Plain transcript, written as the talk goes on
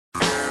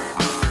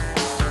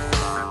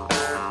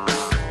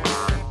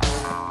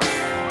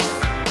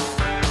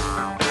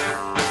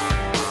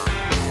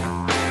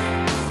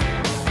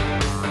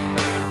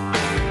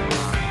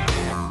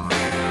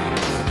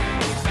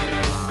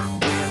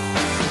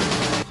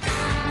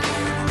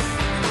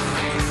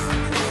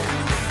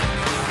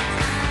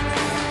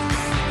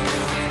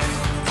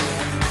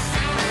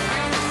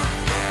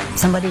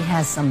somebody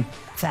has some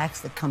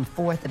facts that come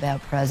forth about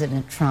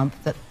President Trump,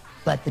 that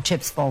let the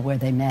chips fall where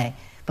they may.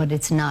 But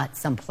it's not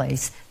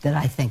someplace that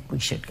I think we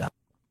should go.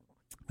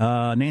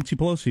 Nancy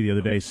Pelosi the other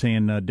day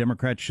saying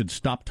Democrats should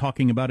stop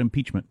talking about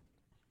impeachment.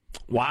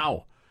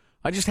 Wow.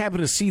 I just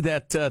happened to see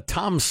that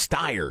Tom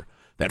Steyer,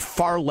 that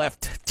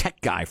far-left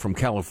tech guy from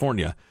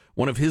California,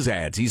 one of his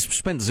ads. He's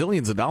spent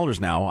zillions of dollars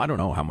now. I don't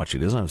know how much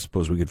it is. I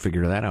suppose we could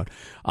figure that out.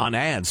 On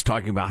ads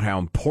talking about how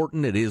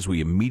important it is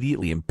we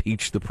immediately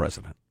impeach the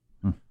president.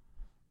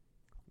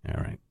 All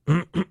right.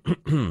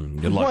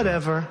 Good luck.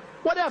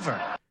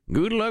 Whatever.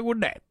 Good luck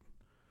with that.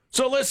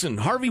 So listen,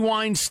 Harvey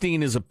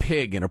Weinstein is a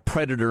pig and a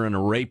predator and a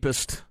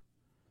rapist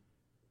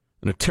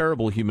and a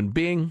terrible human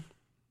being.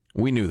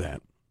 We knew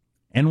that.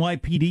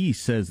 NYPD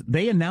says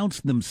they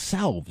announced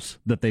themselves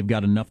that they've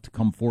got enough to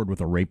come forward with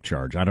a rape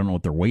charge. I don't know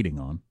what they're waiting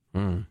on.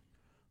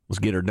 Let's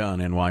get her done,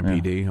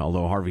 NYPD,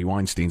 although Harvey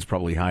Weinstein's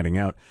probably hiding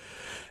out.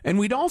 And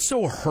we'd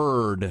also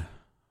heard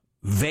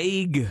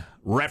vague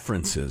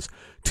references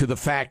to the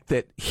fact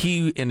that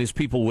he and his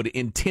people would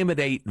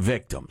intimidate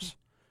victims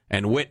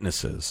and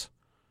witnesses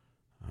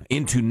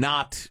into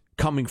not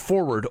coming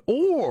forward,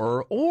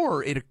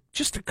 or it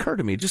just occurred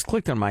to me, it just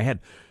clicked on my head.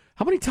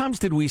 How many times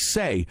did we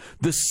say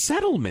the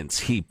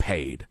settlements he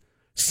paid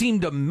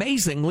seemed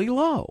amazingly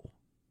low?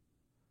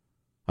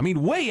 I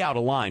mean, way out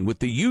of line with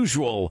the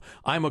usual,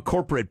 I'm a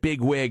corporate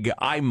bigwig,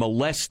 I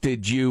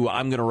molested you,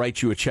 I'm going to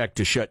write you a check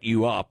to shut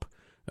you up,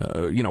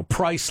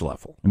 price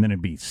level. And then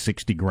it'd be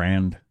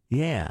 $60,000.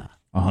 Yeah.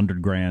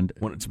 $100,000.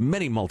 When it's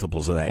many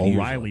multiples of that.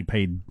 O'Reilly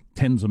paid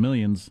tens of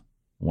millions.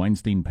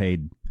 Weinstein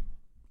paid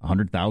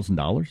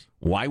 $100,000.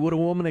 Why would a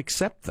woman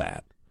accept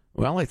that?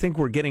 Well, I think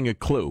we're getting a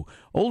clue.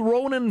 Old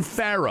Ronan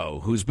Farrow,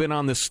 who's been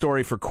on this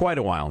story for quite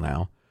a while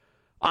now,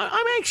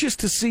 I'm anxious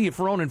to see if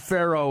Ronan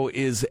Farrow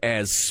is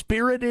as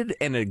spirited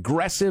and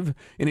aggressive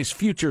in his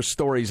future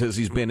stories as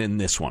he's been in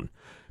this one,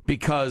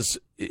 because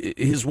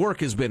his work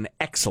has been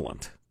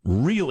excellent,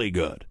 really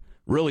good,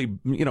 really,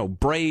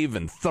 brave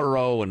and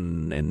thorough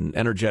and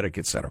energetic,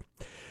 etc.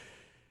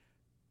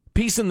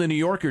 Piece in the New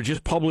Yorker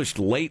just published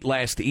late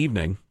last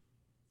evening.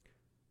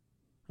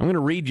 I'm going to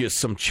read you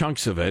some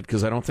chunks of it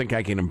because I don't think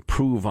I can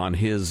improve on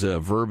his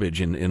verbiage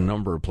in a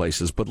number of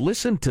places. But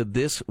listen to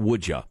this,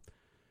 would ya?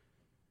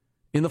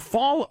 In the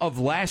fall of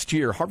last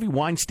year, Harvey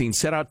Weinstein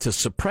set out to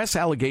suppress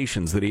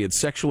allegations that he had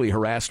sexually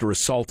harassed or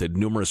assaulted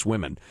numerous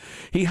women.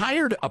 He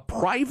hired a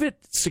private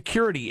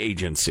security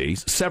agency,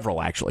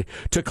 several actually,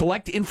 to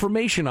collect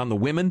information on the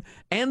women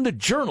and the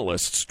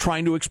journalists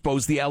trying to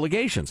expose the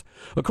allegations.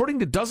 According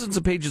to dozens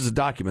of pages of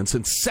documents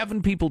and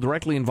 7 people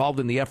directly involved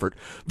in the effort,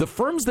 the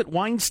firms that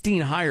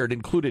Weinstein hired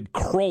included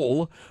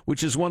Kroll,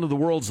 which is one of the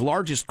world's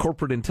largest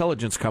corporate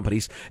intelligence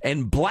companies,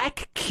 and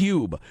Black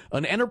Cube,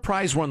 an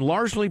enterprise run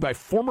largely by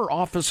former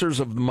officers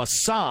of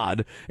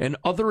Mossad and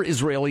other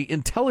Israeli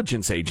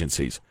intelligence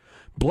agencies.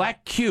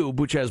 Black Cube,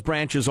 which has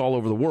branches all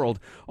over the world,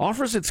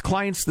 offers its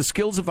clients the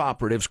skills of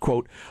operatives,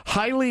 quote,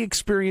 highly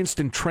experienced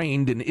and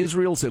trained in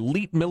Israel's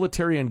elite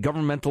military and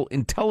governmental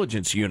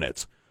intelligence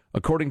units,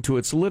 according to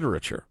its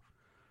literature.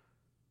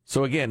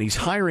 So again, he's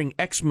hiring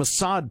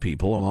ex-Mossad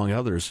people, among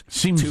others,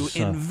 to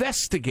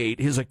investigate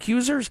his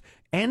accusers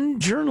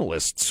and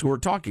journalists who are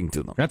talking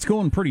to them. That's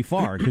going pretty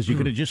far, because you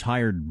could have just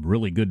hired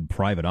really good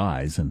private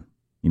eyes and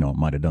it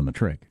might have done the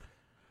trick.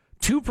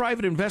 2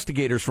 private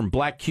investigators from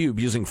Black Cube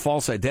using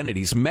false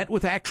identities met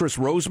with actress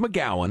Rose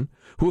McGowan,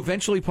 who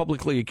eventually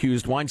publicly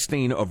accused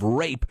Weinstein of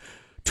rape,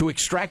 to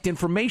extract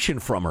information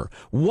from her.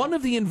 One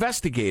of the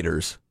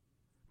investigators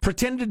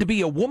pretended to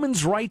be a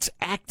women's rights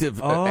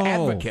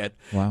advocate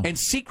and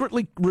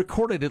secretly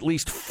recorded at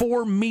least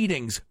 4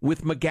 meetings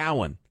with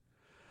McGowan.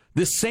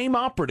 This same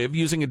operative,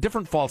 using a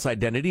different false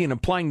identity and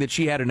implying that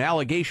she had an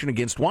allegation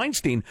against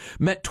Weinstein,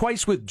 met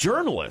twice with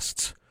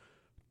journalists,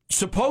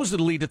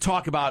 supposedly to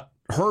talk about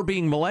her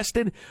being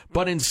molested,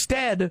 but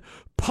instead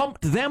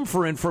pumped them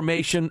for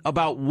information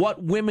about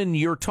what women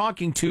you're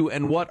talking to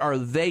and what are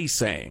they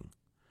saying.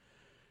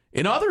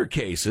 In other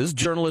cases,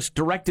 journalists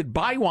directed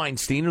by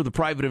Weinstein or the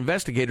private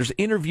investigators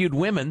interviewed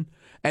women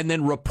and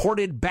then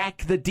reported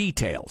back the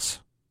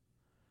details.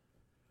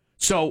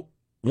 So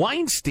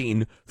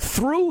Weinstein,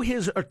 through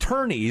his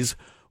attorneys,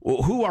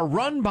 who are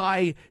run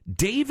by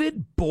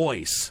David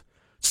Boyce,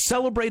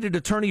 celebrated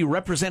attorney who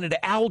represented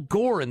Al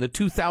Gore in the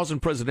 2000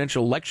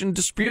 presidential election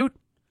dispute,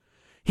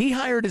 he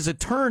hired his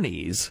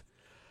attorneys,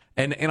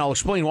 and I'll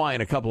explain why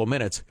in a couple of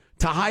minutes,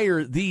 to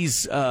hire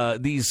these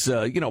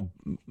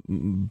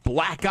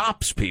black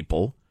ops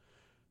people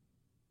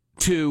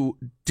to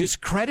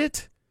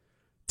discredit,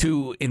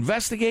 to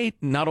investigate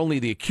not only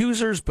the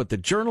accusers but the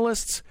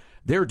journalists.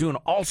 They're doing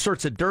all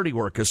sorts of dirty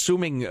work,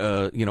 assuming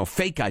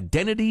fake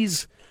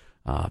identities,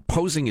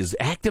 posing as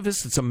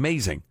activists. It's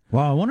amazing.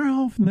 Well, I wonder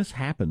how often this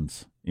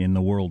happens in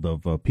the world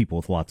of people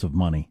with lots of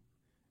money.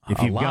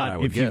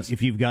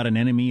 If you've got an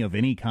enemy of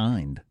any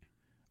kind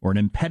or an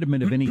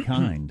impediment of any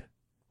kind,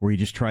 where you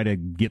just try to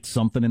get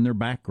something in their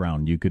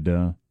background you could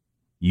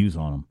use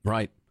on them.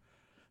 Right.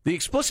 The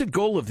explicit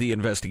goal of the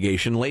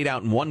investigation, laid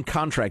out in one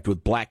contract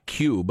with Black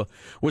Cube,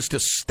 was to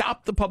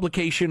stop the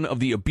publication of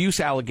the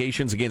abuse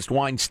allegations against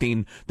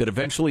Weinstein that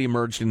eventually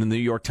emerged in the New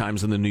York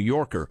Times and the New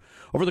Yorker.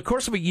 Over the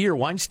course of a year,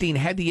 Weinstein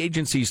had the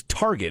agencies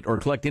target or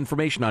collect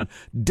information on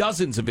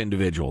dozens of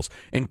individuals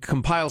and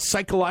compile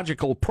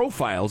psychological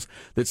profiles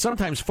that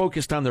sometimes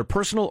focused on their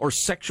personal or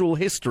sexual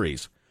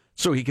histories,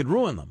 so he could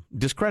ruin them,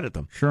 discredit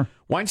them. Sure.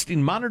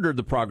 Weinstein monitored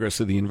the progress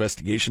of the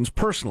investigations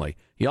personally.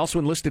 He also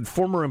enlisted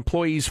former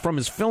employees from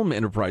his film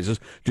enterprises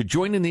to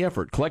join in the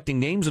effort, collecting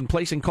names and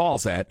placing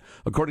calls that,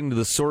 according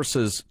to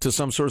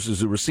some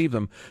sources who received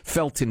them,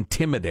 felt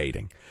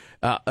intimidating.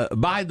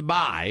 By the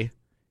by,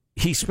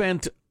 he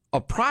spent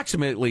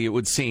approximately, it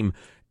would seem,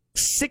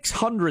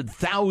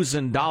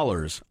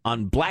 $600,000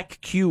 on Black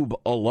Cube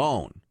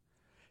alone.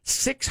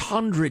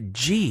 600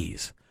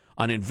 G's.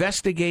 On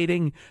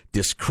investigating,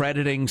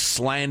 discrediting,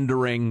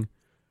 slandering,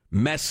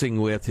 messing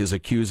with his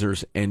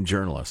accusers and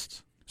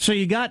journalists. So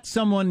you got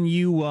someone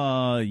you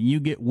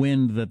get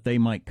wind that they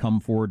might come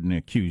forward and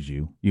accuse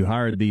you. You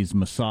hired these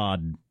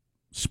Mossad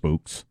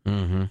spooks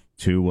to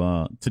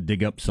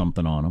dig up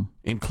something on them,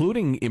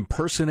 including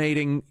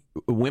impersonating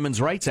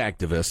women's rights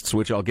activists,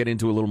 which I'll get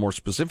into a little more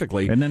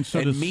specifically, and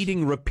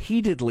meeting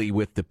repeatedly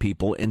with the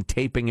people and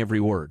taping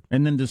every word.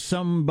 And then does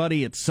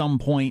somebody at some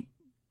point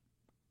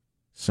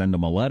send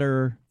them a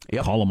letter,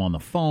 call them on the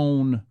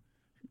phone,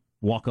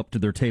 walk up to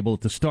their table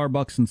at the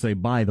Starbucks and say,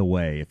 by the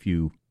way, if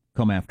you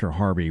come after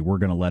Harvey, we're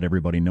going to let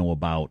everybody know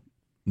about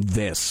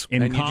this.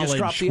 In and college, you just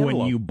drop the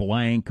envelope. When you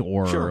blank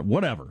or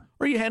whatever.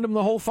 Or you hand them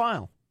the whole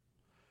file.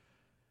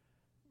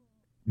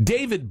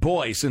 David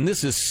Boyce, and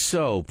this is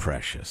so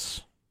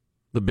precious,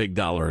 the big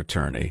dollar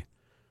attorney,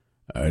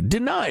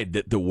 denied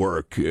that the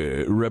work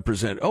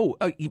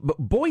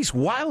Boyce,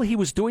 while he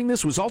was doing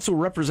this, was also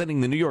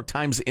representing the New York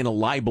Times in a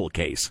libel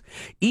case.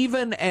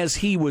 Even as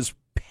he was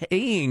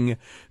paying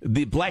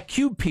the Black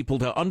Cube people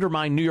to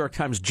undermine New York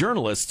Times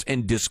journalists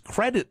and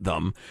discredit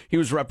them, he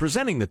was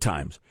representing the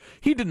Times.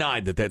 He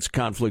denied that that's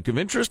conflict of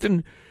interest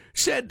and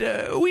said,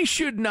 we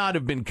should not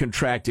have been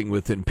contracting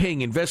with and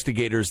paying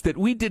investigators that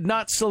we did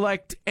not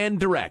select and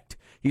direct.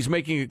 He's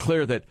making it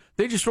clear that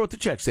they just wrote the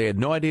checks. They had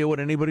no idea what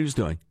anybody was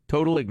doing.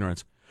 Total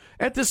ignorance.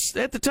 At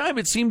the time,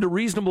 it seemed a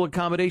reasonable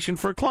accommodation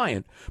for a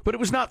client, but it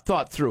was not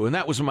thought through, and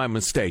that was my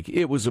mistake.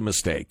 It was a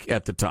mistake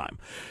at the time.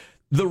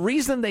 The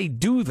reason they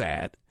do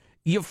that,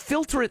 you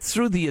filter it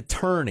through the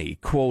attorney,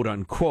 quote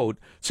unquote,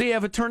 so you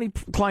have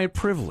attorney-client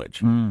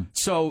privilege.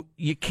 So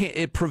you can't.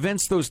 It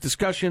prevents those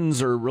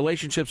discussions or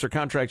relationships or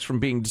contracts from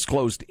being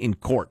disclosed in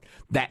court.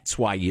 That's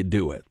why you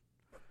do it.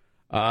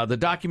 The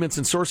documents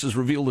and sources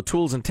reveal the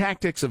tools and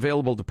tactics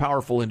available to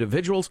powerful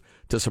individuals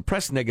to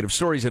suppress negative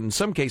stories and, in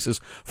some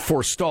cases,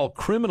 forestall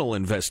criminal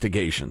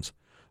investigations.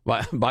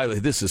 By the way,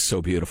 this is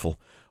so beautiful.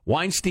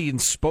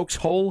 Weinstein's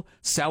spokeshole,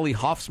 Sally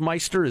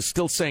Hofmeister, is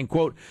still saying,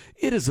 quote,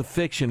 it is a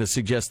fiction to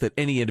suggest that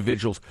any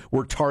individuals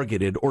were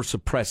targeted or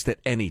suppressed at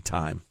any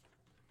time.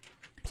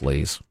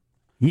 Please.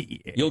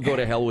 You'll go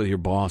to hell with your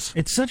boss.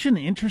 It's such an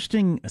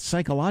interesting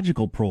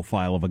psychological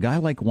profile of a guy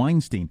like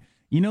Weinstein.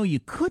 You know, you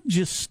could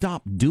just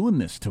stop doing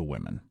this to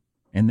women,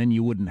 and then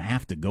you wouldn't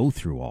have to go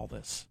through all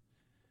this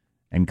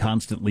and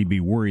constantly be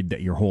worried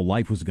that your whole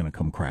life was going to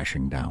come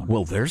crashing down.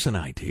 Well, there's an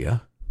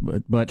idea.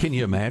 But can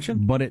you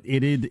imagine? But it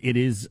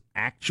is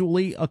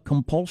actually a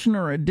compulsion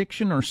or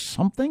addiction or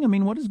something? I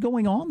mean, what is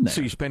going on there?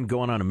 So you spend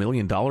going on $1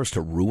 million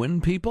to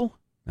ruin people?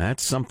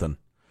 That's something.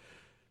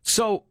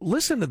 So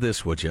listen to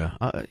this, would you?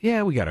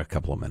 We got a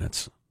couple of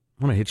minutes.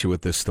 I want to hit you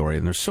with this story,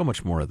 and there's so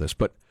much more of this,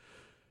 but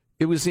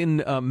it was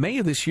in May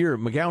of this year.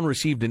 McGowan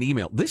received an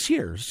email. This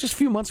year, it's just a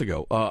few months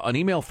ago, an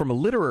email from a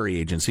literary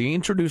agency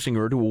introducing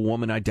her to a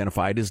woman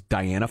identified as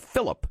Diana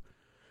Phillip,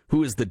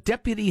 who is the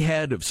deputy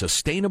head of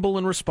sustainable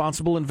and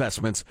responsible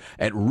investments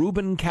at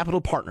Rubin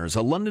Capital Partners,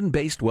 a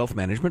London-based wealth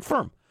management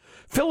firm.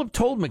 Phillip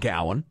told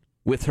McGowan,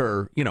 with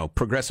her,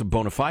 progressive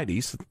bona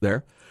fides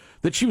there,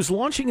 that she was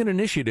launching an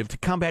initiative to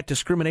combat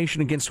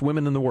discrimination against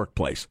women in the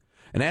workplace,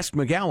 and asked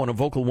McGowan, a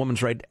vocal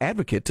women's rights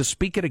advocate, to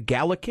speak at a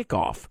gala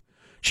kickoff.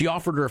 She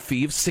offered her a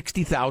fee of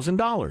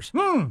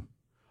 $60,000.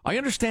 I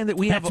understand that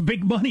That's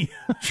big money.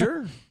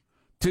 Sure.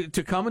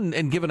 To come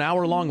and give an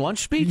hour-long lunch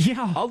speech?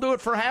 Yeah. I'll do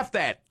it for half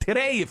that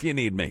today if you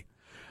need me.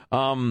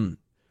 I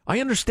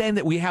understand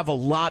that we have a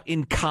lot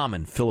in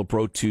common, Phillip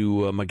wrote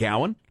to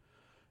McGowan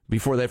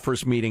before that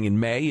first meeting in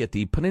May at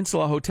the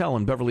Peninsula Hotel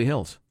in Beverly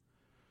Hills.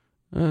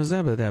 Over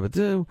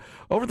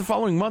the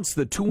following months,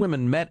 the two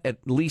women met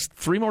at least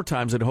 3 more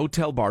times at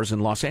hotel bars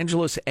in Los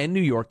Angeles and New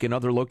York and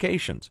other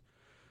locations.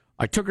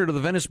 I took her to the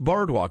Venice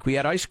Boardwalk. We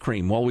had ice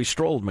cream while we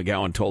strolled,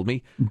 McGowan told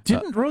me.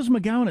 Didn't Rose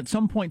McGowan at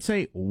some point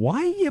say, why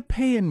are you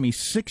paying me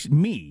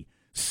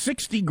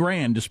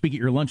 $60,000 to speak at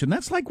your luncheon?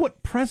 That's like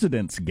what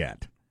presidents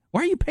get.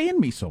 Why are you paying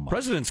me so much?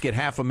 Presidents get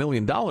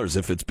 $500,000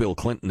 if it's Bill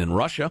Clinton in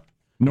Russia.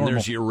 Normal.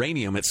 There's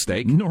uranium at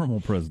stake.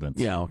 Normal presidents.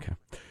 Yeah, okay.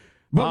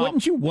 But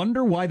wouldn't you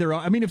wonder why they're...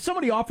 I mean, if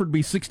somebody offered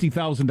me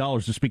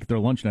 $60,000 to speak at their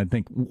luncheon, I'd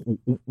think,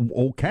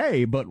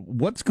 okay, but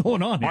what's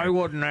going on here? I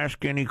wouldn't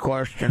ask any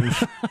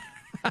questions.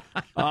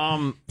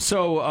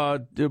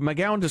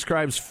 McGowan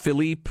describes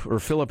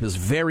Philip as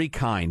very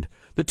kind.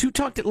 The two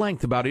talked at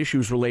length about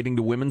issues relating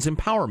to women's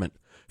empowerment.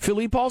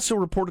 Philippe also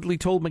reportedly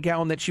told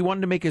McGowan that she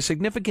wanted to make a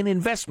significant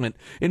investment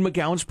in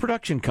McGowan's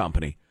production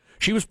company.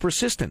 She was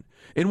persistent.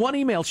 In one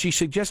email, she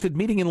suggested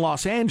meeting in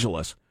Los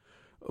Angeles.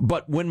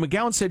 But when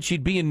McGowan said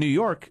she'd be in New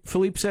York,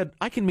 Philippe said,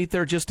 I can meet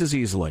there just as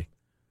easily.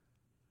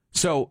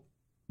 So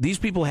these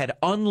people had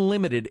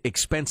unlimited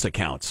expense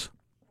accounts.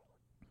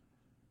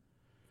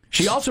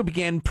 She also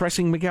began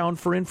pressing McGowan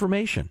for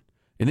information.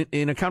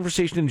 In a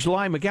conversation in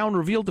July, McGowan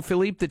revealed to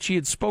Philippe that she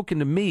had spoken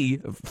to me,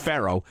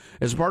 Farrow,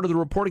 as part of the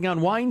reporting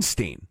on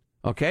Weinstein.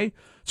 Okay?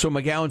 So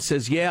McGowan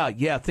says,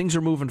 yeah, things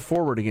are moving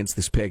forward against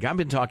this pig. I've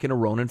been talking to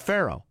Ronan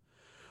Farrow.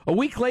 A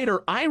week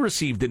later, I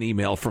received an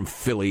email from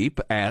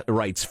Philippe,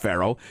 writes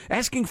Farrow,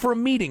 asking for a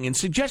meeting and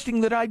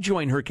suggesting that I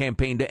join her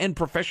campaign to end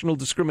professional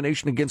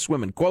discrimination against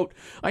women. Quote,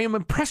 I am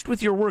impressed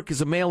with your work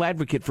as a male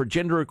advocate for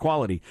gender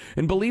equality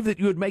and believe that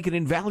you would make an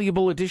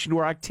invaluable addition to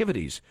our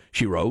activities,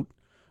 she wrote.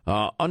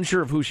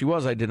 Unsure of who she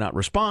was, I did not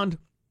respond.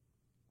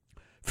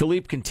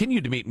 Philippe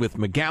continued to meet with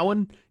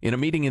McGowan. In a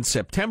meeting in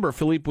September,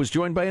 Philippe was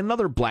joined by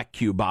another Black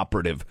Cube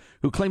operative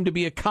who claimed to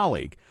be a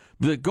colleague.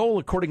 The goal,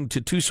 according to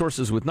two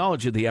sources with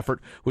knowledge of the effort,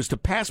 was to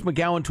pass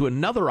McGowan to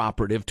another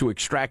operative to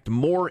extract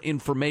more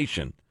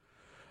information.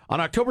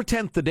 On October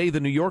 10th, the day the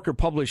New Yorker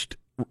published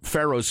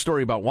Farrow's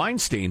story about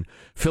Weinstein,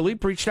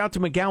 Philippe reached out to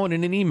McGowan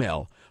in an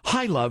email.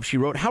 Hi, love, she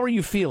wrote. How are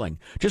you feeling?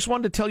 Just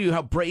wanted to tell you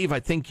how brave I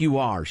think you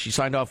are. She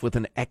signed off with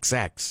an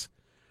XX.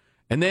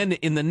 And then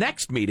in the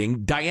next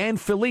meeting, Diane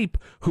Philippe,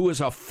 who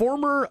is a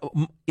former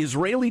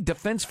Israeli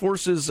Defense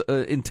Forces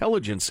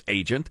intelligence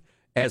agent,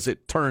 as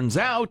it turns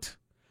out,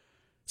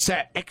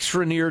 sat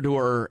extra near to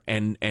her,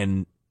 and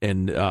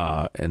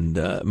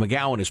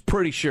McGowan is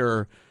pretty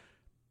sure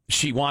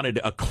she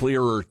wanted a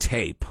clearer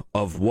tape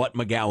of what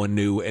McGowan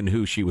knew and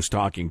who she was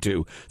talking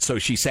to. So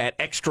she sat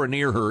extra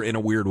near her in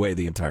a weird way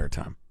the entire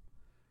time.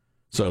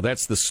 So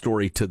that's the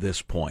story to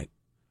this point.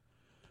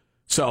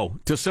 So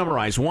to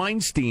summarize,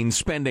 Weinstein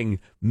spending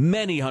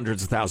many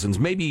hundreds of thousands,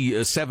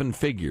 maybe seven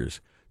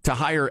figures, to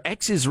hire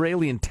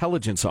ex-Israeli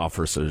intelligence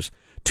officers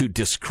to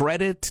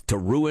discredit, to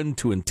ruin,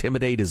 to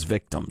intimidate his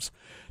victims.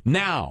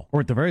 Now,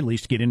 or at the very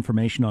least, get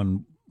information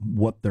on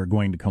what they're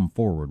going to come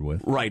forward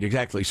with. Right,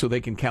 exactly, so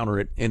they can counter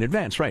it in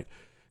advance, right.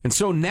 And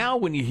so now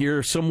when you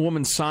hear some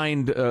woman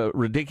signed a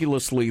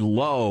ridiculously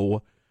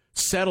low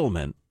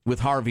settlement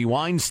with Harvey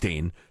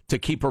Weinstein to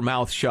keep her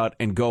mouth shut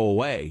and go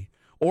away,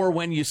 or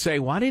when you say,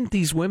 why didn't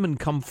these women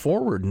come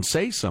forward and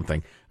say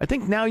something? I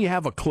think now you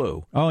have a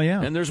clue. Oh,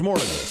 yeah. And there's more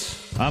to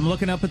this. I'm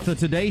looking up at the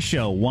Today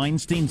Show,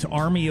 Weinstein's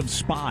Army of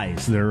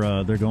Spies.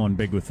 They're going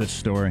big with this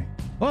story.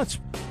 Well,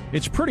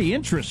 it's pretty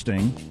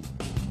interesting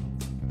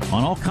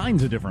on all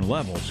kinds of different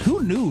levels.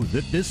 Who knew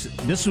that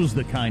this was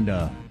the kind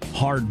of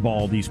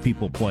hardball these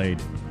people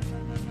played?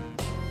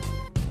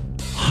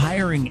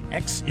 Hiring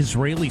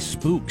ex-Israeli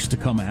spooks to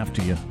come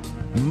after you.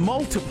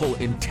 Multiple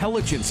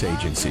intelligence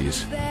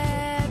agencies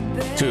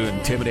to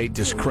intimidate,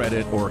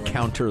 discredit, or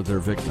counter their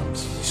victims.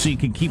 So you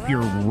can keep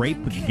your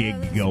rape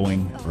gig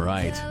going.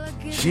 Right.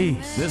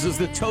 Jeez. This is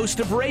the toast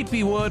of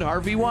Rapey Wood,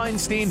 Harvey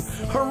Weinstein.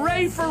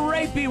 Hooray for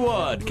Rapey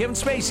Wood. Kevin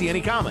Spacey,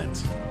 any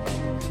comments?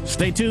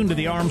 Stay tuned to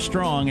the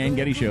Armstrong and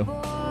Getty Show.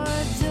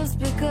 Just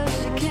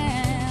because you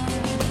can.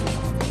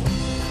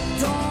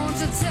 Don't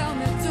you tell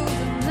me to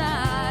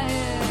deny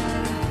it.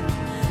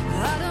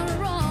 I done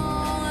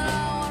wrong and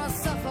I want to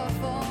suffer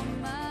for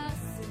my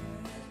sin.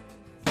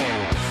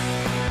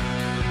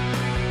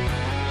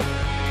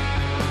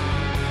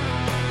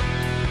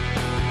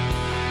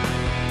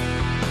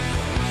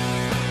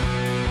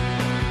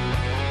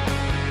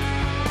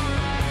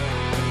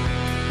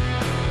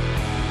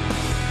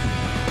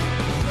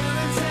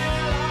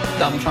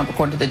 Donald Trump,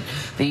 according to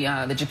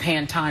the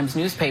Japan Times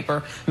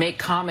newspaper, made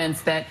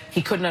comments that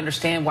he couldn't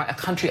understand why a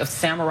country of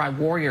samurai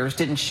warriors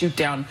didn't shoot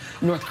down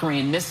North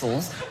Korean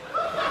missiles.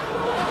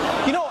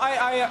 You know,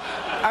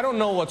 I don't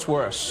know what's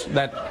worse,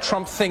 that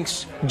Trump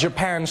thinks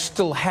Japan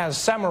still has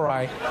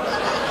samurai,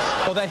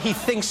 or that he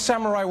thinks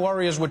samurai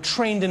warriors were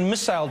trained in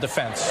missile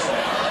defense.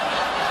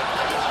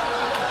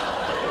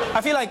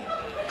 I feel like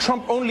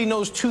Trump only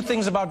knows two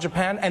things about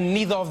Japan, and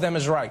neither of them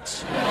is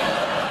right.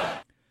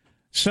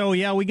 So,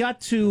 yeah, we got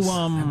to...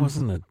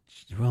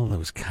 that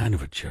was kind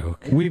of a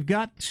joke. We've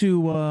got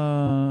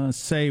to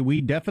say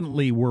we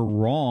definitely were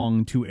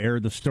wrong to air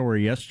the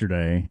story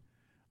yesterday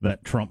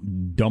that Trump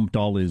dumped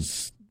all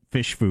his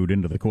fish food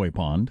into the koi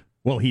pond.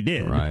 Well, he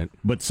did, right?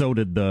 But so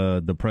did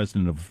the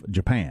president of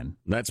Japan.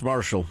 That's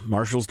Marshall.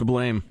 Marshall's to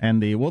blame. And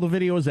the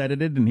video was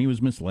edited, and he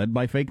was misled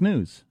by fake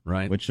news,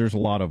 right? Which there's a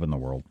lot of in the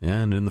world.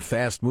 Yeah, and in the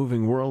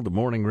fast-moving world of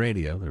morning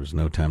radio, there's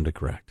no time to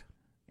correct.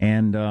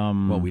 And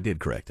well, we did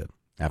correct it.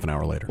 Half an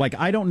hour later. Like,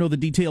 I don't know the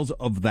details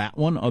of that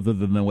one other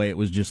than the way it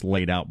was just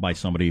laid out by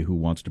somebody who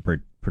wants to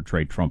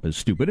portray Trump as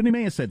stupid. And he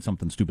may have said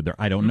something stupid there.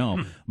 I don't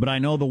know. But I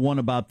know the one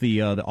about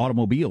the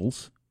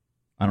automobiles.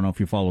 I don't know if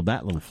you followed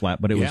that little flap,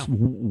 but it was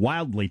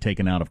wildly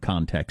taken out of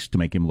context to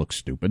make him look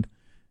stupid.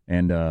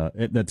 And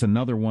that's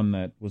another one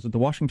that, was it the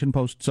Washington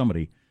Post?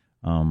 Somebody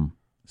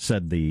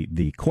said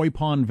the koi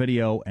pond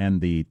video and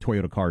the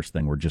Toyota Cars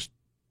thing were just,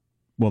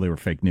 well, they were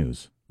fake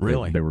news.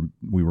 Really?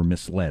 We were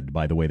misled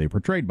by the way they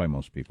portrayed by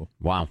most people.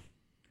 Wow.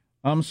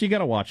 So you got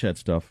to watch that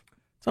stuff.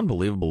 It's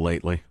unbelievable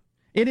lately.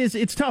 It is.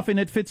 It's tough, and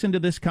it fits into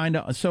this kind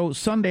of. So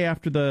Sunday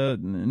after the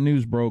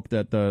news broke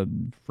that the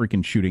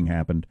freaking shooting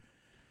happened,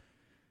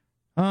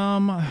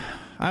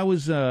 I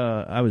was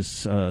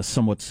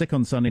somewhat sick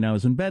on Sunday, and I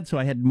was in bed, so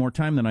I had more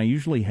time than I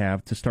usually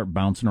have to start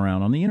bouncing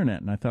around on the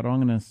internet, and I thought,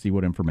 I'm going to see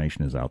what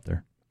information is out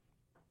there.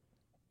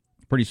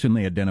 Pretty soon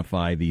they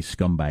identify the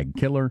scumbag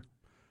killer.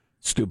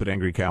 Stupid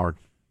angry coward.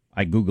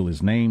 I Google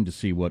his name to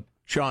see what...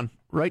 Sean,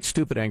 write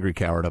stupid angry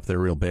coward up there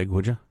real big,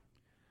 would you?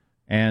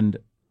 And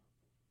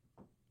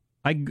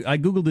I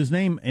Googled his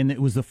name, and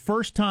it was the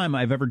first time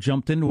I've ever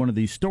jumped into one of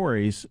these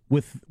stories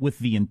with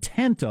the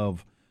intent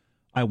of,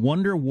 I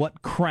wonder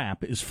what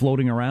crap is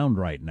floating around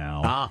right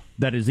now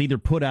that is either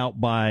put out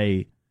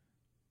by,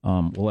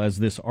 as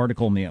this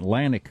article in The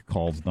Atlantic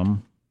calls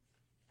them.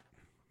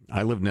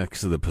 I live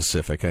next to the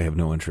Pacific. I have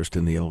no interest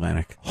in the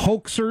Atlantic.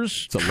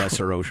 Hoaxers. It's a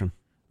lesser ocean.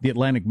 The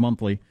Atlantic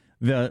Monthly.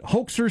 The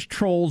hoaxers,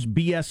 trolls,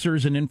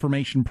 BSers, and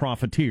information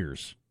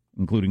profiteers,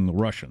 including the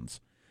Russians.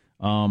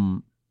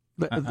 I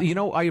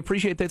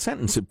appreciate that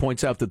sentence. It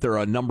points out that there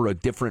are a number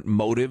of different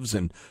motives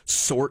and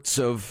sorts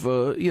of,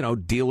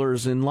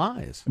 dealers in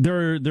lies.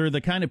 They're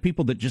the kind of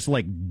people that just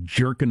like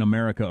jerking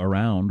America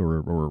around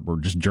or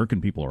just jerking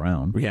people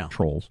around. Yeah.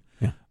 Trolls.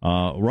 Yeah.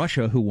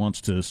 Russia, who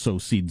wants to sow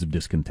seeds of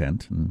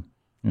discontent.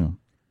 And,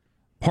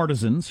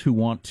 partisans who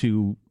want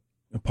to...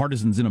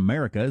 Partisans in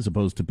America as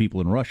opposed to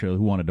people in Russia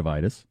who want to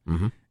divide us.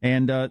 Mm-hmm.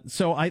 And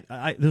so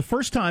I the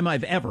first time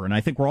I've ever, and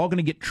I think we're all going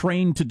to get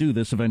trained to do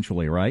this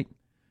eventually, right?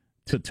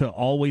 To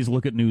always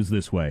look at news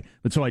this way.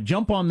 But so I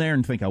jump on there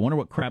and think, I wonder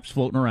what crap's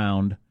floating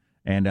around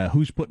and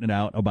who's putting it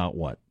out about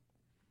what.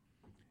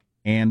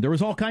 And there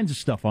was all kinds of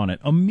stuff on it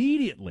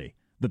immediately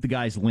that the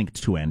guy's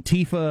linked to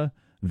Antifa,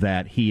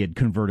 that he had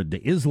converted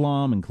to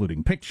Islam,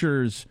 including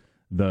pictures,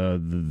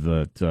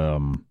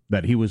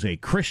 that he was a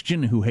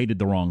Christian who hated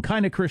the wrong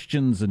kind of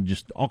Christians, and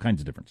just all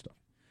kinds of different stuff.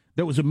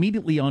 That was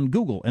immediately on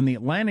Google. And the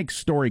Atlantic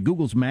story,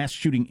 Google's mass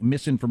shooting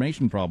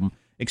misinformation problem,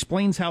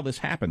 explains how this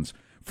happens.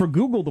 For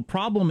Google, the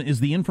problem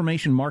is the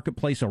information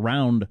marketplace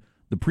around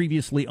the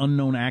previously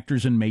unknown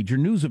actors in major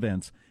news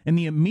events. In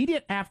the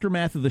immediate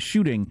aftermath of the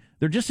shooting,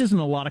 there just isn't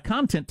a lot of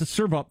content to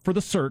serve up for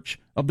the search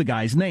of the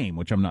guy's name,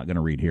 which I'm not going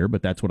to read here,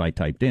 but that's what I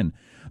typed in.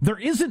 There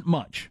isn't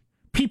much.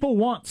 People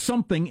want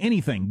something,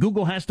 anything.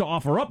 Google has to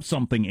offer up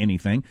something,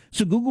 anything.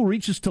 So Google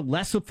reaches to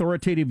less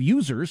authoritative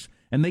users,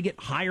 and they get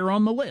higher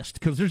on the list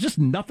because there's just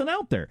nothing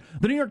out there.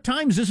 The New York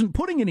Times isn't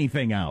putting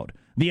anything out.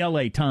 The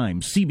L.A.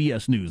 Times,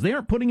 CBS News, they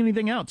aren't putting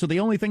anything out. So the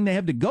only thing they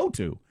have to go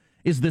to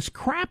is this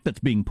crap that's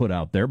being put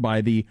out there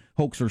by the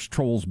hoaxers,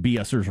 trolls,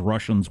 BSers,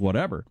 Russians,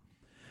 whatever.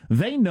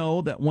 They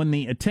know that when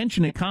the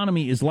attention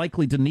economy is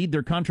likely to need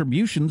their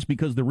contributions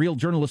because the real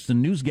journalists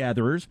and news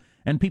gatherers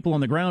and people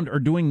on the ground are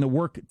doing the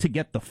work to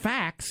get the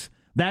facts,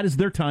 that is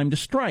their time to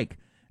strike.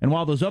 And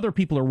while those other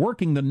people are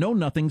working, the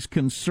know-nothings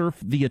can surf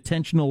the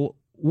attentional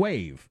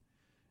wave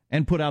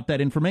and put out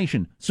that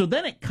information. So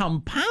then it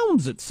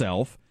compounds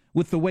itself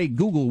with the way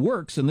Google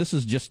works, and this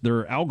is just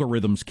their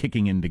algorithms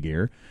kicking into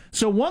gear.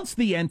 So once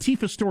the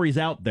Antifa story's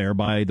out there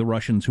by the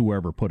Russians,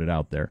 whoever put it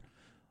out there,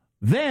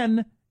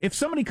 then... if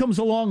somebody comes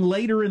along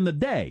later in the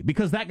day,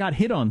 because that got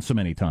hit on so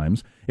many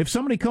times, if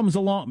somebody comes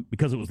along,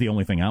 because it was the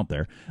only thing out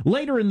there,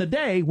 later in the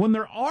day, when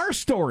there are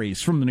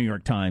stories from the New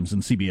York Times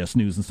and CBS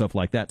News and stuff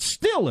like that,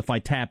 still, if I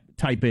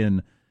type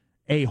in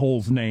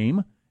a-hole's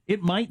name,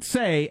 it might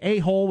say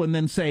a-hole and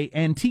then say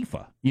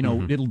Antifa.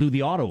 It'll do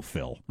the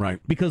autofill. Right.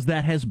 Because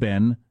that has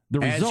been the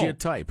result. As you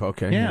type,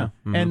 okay. Yeah.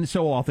 Mm-hmm. And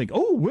so I'll think,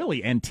 oh,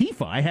 really,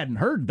 Antifa? I hadn't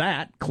heard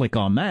that. Click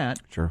on that.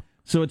 Sure.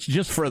 So it's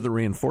just... further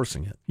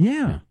reinforcing it.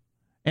 Yeah.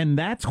 And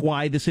that's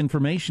why this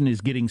information is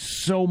getting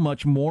so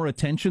much more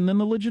attention than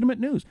the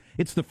legitimate news.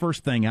 It's the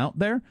first thing out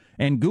there.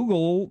 And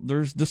Google,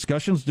 there's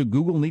discussions, do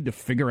Google need to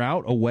figure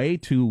out a way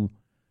to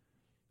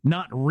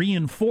not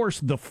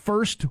reinforce the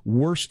first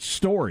worst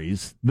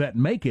stories that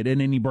make it in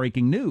any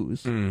breaking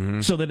news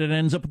so that it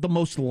ends up with the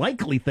most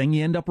likely thing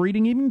you end up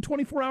reading even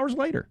 24 hours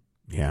later.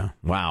 Yeah.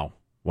 Wow.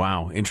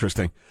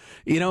 Interesting.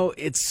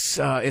 It's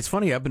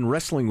funny. I've been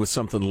wrestling with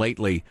something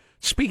lately.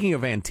 Speaking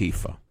of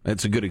Antifa,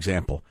 it's a good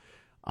example.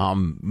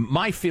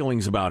 My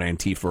feelings about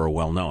Antifa are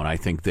well known. I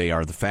think they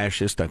are the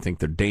fascist. I think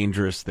they're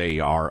dangerous. They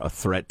are a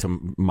threat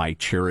to my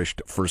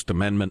cherished First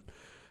Amendment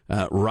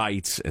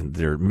rights, and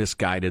they're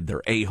misguided.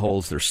 They're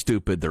a-holes. They're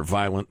stupid. They're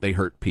violent. They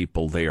hurt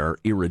people. They are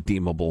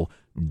irredeemable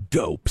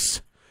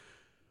dopes.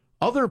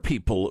 Other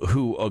people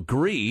who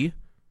agree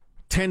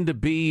tend to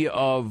be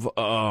of,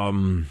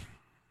 how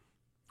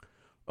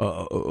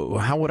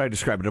would I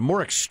describe it, a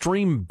more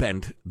extreme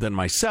bent than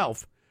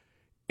myself,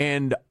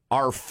 and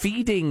are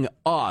feeding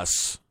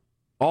us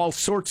all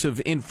sorts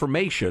of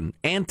information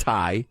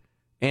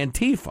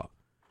anti-Antifa,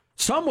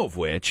 some of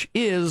which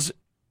is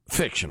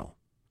fictional.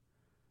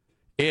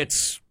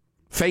 It's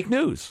fake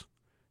news.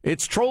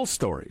 It's troll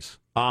stories.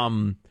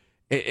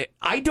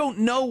 I don't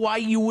know why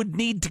you would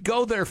need to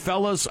go there,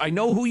 fellas. I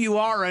know who you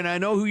are, and I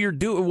know who you're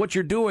doing, what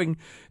you're doing.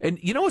 And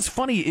you know what's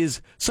funny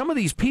is some of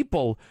these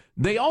people,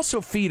 they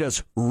also feed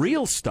us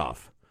real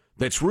stuff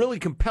that's really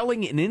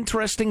compelling and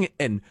interesting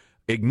and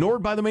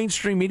ignored by the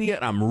mainstream media,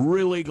 and I'm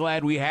really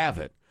glad we have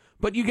it.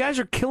 But you guys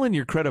are killing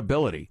your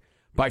credibility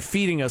by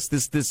feeding us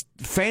this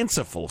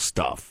fanciful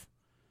stuff.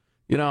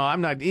 You know,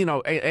 I'm not,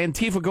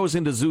 Antifa goes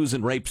into zoos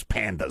and rapes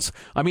pandas.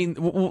 I mean,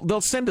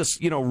 they'll send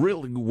us,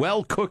 really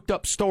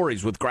well-cooked-up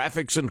stories with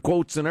graphics and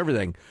quotes and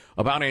everything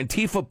about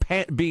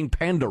Antifa being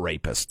panda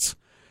rapists.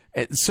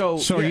 So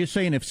are you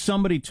saying if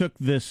somebody took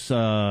this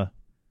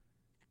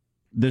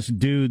this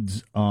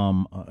dude's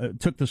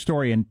took the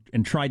story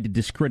and tried to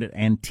discredit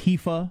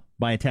Antifa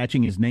by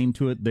attaching his name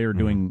to it, they're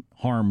doing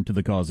harm to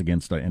the cause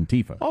against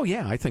Antifa? Oh,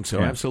 yeah, I think so.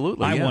 Yeah.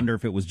 Absolutely. I wonder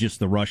if it was just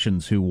the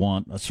Russians who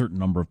want a certain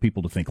number of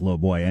people to think, oh,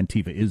 boy,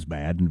 Antifa is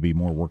bad and to be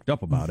more worked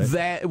up about it.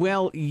 I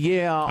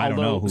don't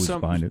know who's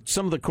behind it.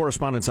 Some of the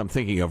correspondents I'm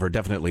thinking of are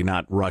definitely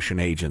not Russian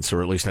agents,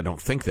 or at least I don't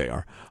think they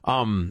are.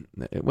 I'm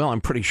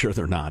pretty sure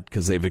they're not,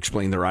 because they've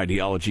explained their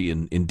ideology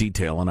in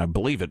detail, and I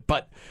believe it.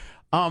 But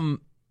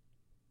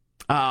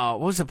what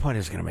was the point I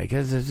was going to make?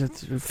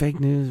 It's fake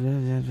news.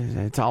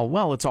 It's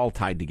all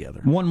tied together.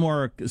 One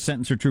more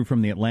sentence or two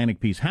from the Atlantic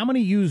piece. How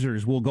many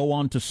users will go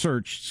on to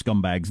search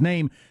scumbag's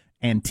name,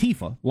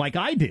 Antifa, like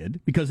I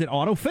did, because it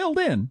auto-filled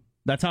in?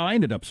 That's how I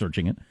ended up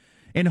searching it.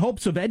 In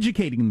hopes of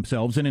educating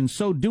themselves, and in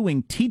so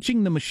doing,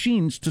 teaching the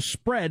machines to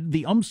spread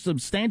the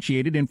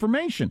unsubstantiated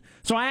information.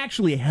 So I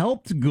actually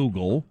helped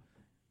Google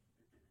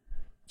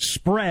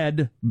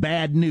spread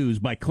bad news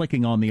by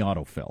clicking on the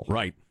autofill.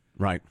 Right.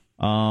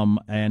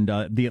 And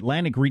the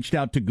Atlantic reached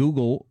out to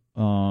Google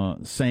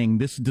saying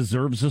this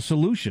deserves a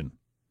solution.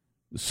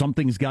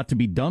 Something's got to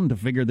be done to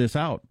figure this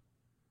out.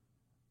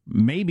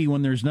 Maybe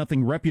when there's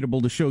nothing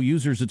reputable to show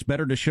users, it's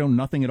better to show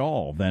nothing at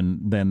all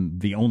than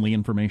the only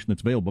information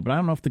that's available. But I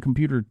don't know if the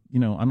computer, I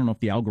don't know if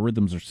the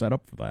algorithms are set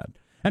up for that.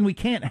 And we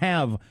can't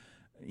have,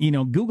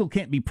 Google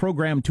can't be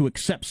programmed to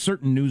accept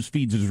certain news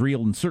feeds as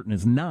real and certain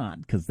as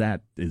not, because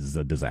that is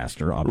a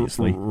disaster,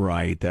 obviously.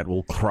 Right, that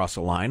will cross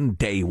a line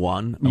day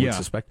one, I would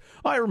suspect.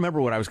 I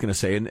remember what I was going to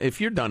say, and if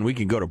you're done, we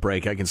can go to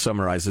break. I can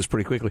summarize this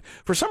pretty quickly.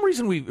 For some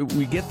reason, we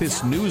get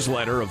this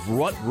newsletter of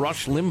what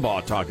Rush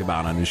Limbaugh talked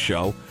about on his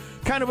show,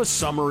 kind of a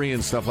summary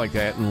and stuff like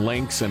that, and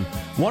links, and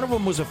one of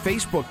them was a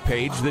Facebook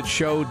page that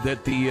showed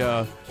that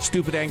the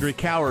stupid angry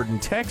coward in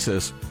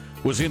Texas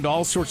was into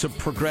all sorts of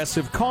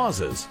progressive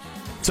causes.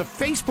 It's a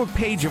Facebook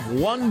page of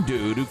one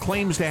dude who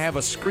claims to have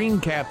a screen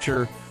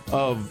capture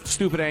of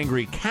Stupid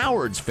Angry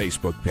Coward's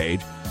Facebook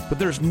page, but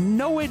there's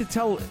no way to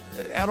tell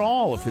at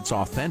all if it's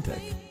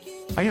authentic.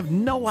 I have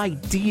no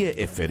idea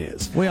if it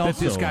is. That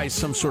this guy's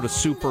some sort of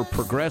super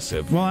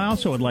progressive. Well, I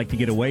also would like to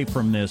get away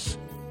from this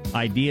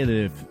idea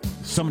that if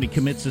somebody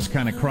commits this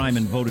kind of crime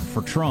and voted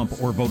for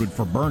Trump or voted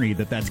for Bernie,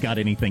 that's got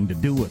anything to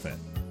do with it.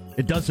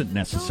 It doesn't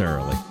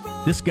necessarily.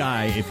 This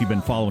guy, if you've been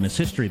following his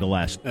history the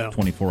last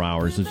 24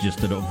 hours, is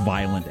just a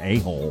violent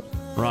a-hole.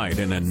 Right,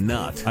 and a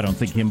nut. I don't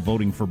think him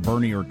voting for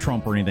Bernie or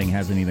Trump or anything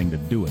has anything to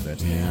do with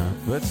it. Yeah,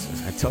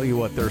 I tell you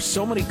what, there are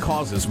so many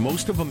causes,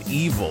 most of them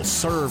evil,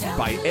 served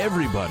by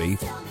everybody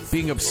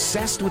being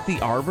obsessed with the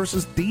R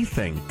versus D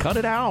thing. Cut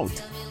it out.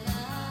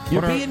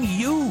 You're being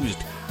used.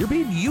 You're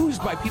being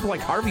used by people like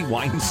Harvey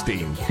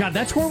Weinstein. God,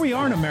 that's where we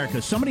are in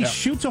America. Somebody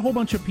shoots a whole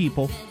bunch of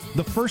people.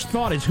 The first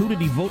thought is, who did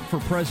he vote for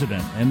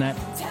president? And that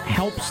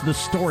helps the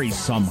story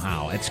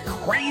somehow. It's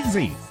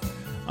crazy.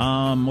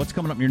 What's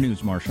coming up in your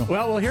news, Marshall?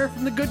 Well, we'll hear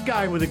from the good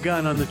guy with a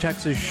gun on the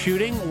Texas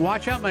shooting.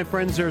 Watch out, my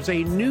friends. There's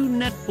a new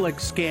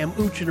Netflix scam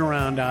ooching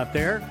around out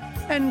there.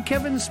 And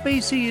Kevin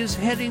Spacey is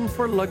heading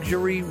for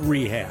luxury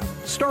rehab.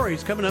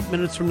 Stories coming up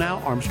minutes from now.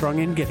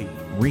 Armstrong and Getty.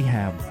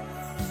 Rehab.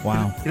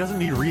 Wow. He doesn't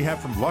need rehab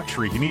from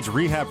luxury. He needs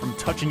rehab from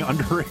touching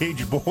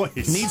underage boys.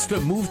 He needs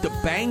to move to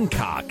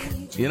Bangkok.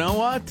 You know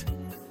what?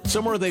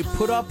 Somewhere they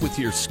put up with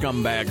your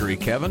scumbaggery,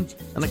 Kevin.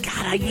 And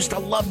God, I used to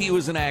love you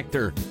as an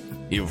actor.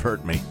 You've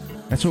hurt me.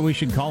 That's what we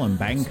should call him,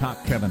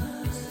 Bangkok Kevin.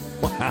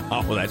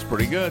 Wow, that's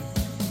pretty good.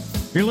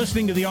 You're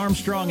listening to the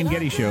Armstrong and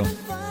Getty Show.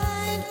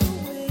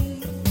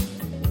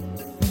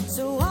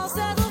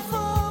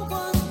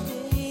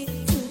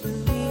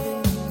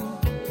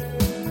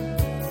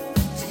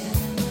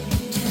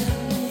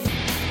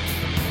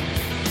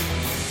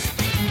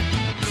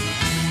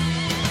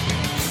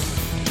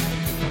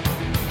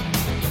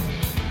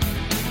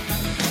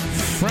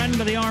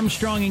 Friend of the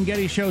Armstrong and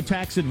Getty Show,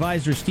 tax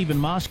advisor Stephen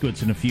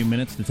Moskowitz in a few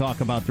minutes to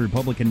talk about the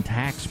Republican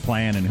tax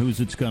plan and whose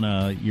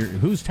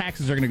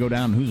taxes are going to go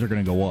down and whose are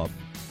going to go up.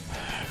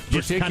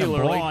 Just kind of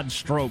broad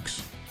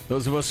strokes.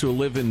 Those of us who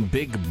live in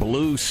big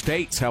blue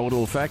states, how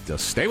it'll affect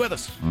us. Stay with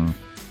us.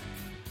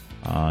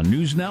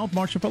 News now with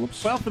Marshall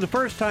Phillips. Well, for the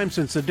first time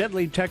since the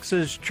deadly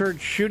Texas church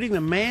shooting, the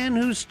man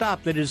who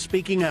stopped it is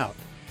speaking out.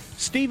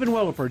 Stephen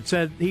Williford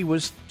said he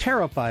was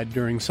terrified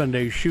during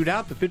Sunday's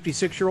shootout. The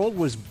 56-year-old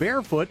was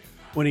barefoot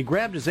when he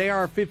grabbed his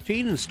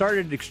AR-15 and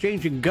started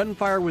exchanging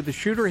gunfire with the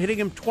shooter, hitting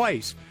him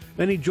twice.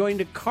 Then he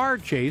joined a car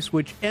chase,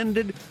 which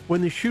ended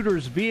when the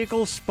shooter's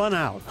vehicle spun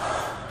out.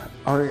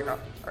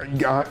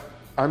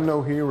 I'm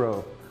no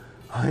hero.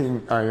 I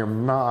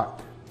am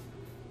not.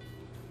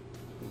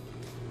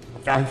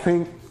 I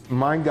think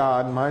my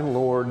God, my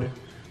Lord,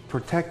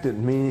 protected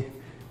me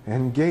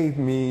and gave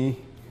me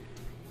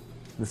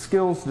the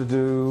skills to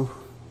do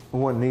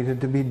what needed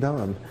to be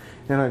done.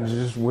 And I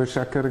just wish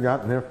I could have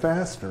gotten there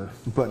faster.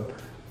 But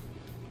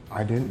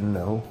I didn't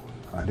know.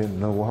 I didn't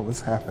know what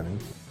was happening.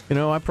 You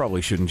know, I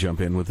probably shouldn't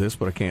jump in with this,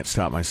 but I can't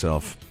stop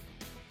myself.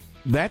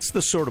 That's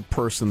the sort of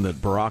person that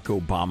Barack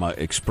Obama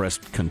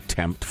expressed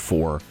contempt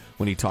for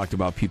when he talked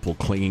about people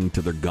clinging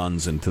to their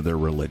guns and to their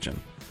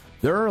religion.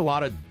 There are a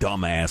lot of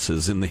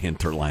dumbasses in the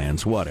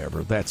hinterlands,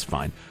 whatever, that's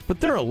fine. But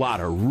there are a lot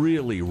of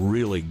really,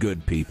 really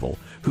good people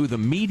who the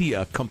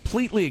media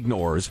completely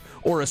ignores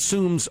or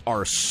assumes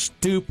are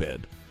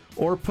stupid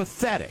or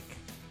pathetic.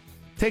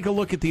 Take a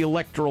look at the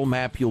electoral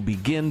map, you'll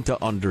begin to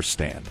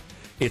understand.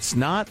 It's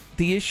not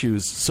the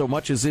issues so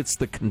much as it's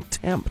the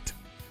contempt.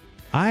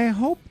 I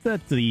hope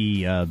that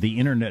the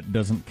internet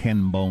doesn't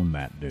Ken Bone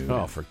that dude.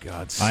 Oh, for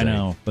God's sake. I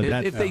know. But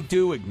if they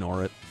do,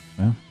 ignore it.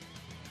 Well,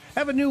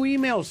 Have a new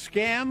email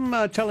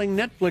scam telling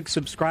Netflix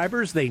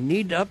subscribers they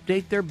need to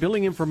update their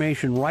billing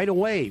information right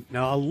away.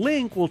 Now, a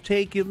link will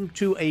take them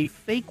to a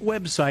fake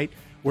website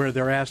where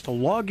they're asked to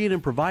log in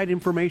and provide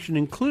information,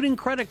 including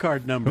credit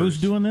card numbers.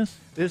 who's doing this?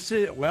 These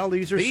are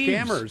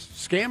Thieves.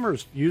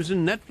 scammers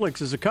using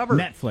Netflix as a cover.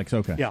 Netflix,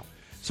 okay. Yeah.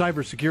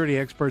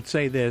 Cybersecurity experts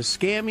say the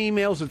scam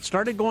emails that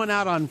started going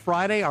out on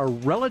Friday are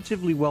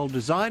relatively well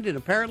designed, and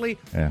apparently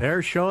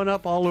they're showing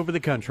up all over the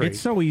country.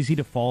 It's so easy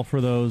to fall for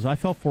those. I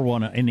fell for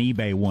one in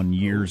eBay one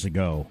years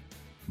ago.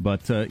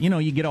 But,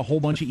 you get a whole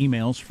bunch of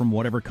emails from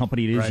whatever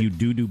company it is Right. you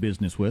do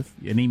business with.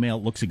 An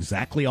email looks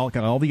exactly like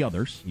all the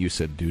others. You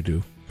said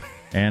doo-doo.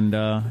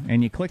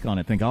 And you click on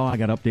it, think, I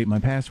got to update my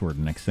password.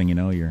 And next thing you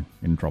know, you're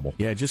in trouble.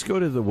 Yeah, just go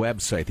to the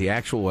website, the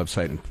actual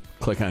website, and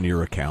click on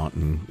your account,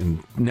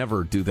 and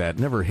never do that.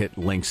 Never hit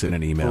links in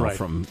an email Right.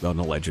 from an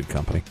alleged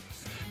company.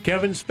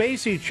 Kevin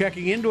Spacey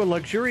checking into a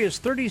luxurious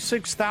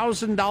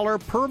 $36,000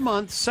 per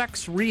month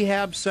sex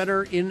rehab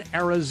center in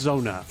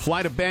Arizona.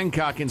 Fly to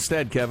Bangkok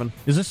instead, Kevin.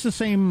 Is this the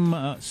same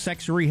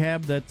sex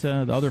rehab that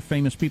the other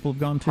famous people have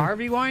gone to?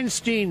 Harvey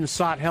Weinstein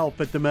sought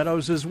help at the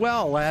Meadows as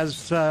well,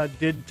 as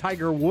did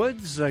Tiger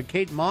Woods,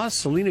 Kate Moss,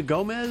 Selena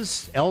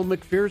Gomez, Elle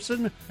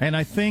McPherson. And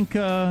I think,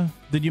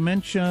 did you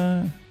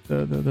mention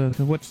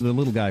what's the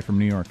little guy from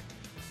New York?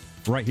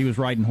 Right, he was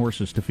riding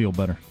horses to feel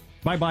better.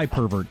 Bye-bye,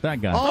 pervert. That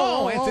guy.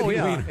 Oh, Anthony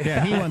yeah. Weiner.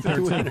 Yeah, he went there,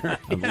 too.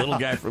 A little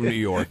guy from New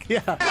York.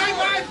 Yeah.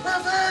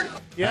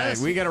 Yes.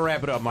 All right, we got to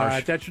wrap it up, All Marsh.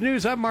 right, that's your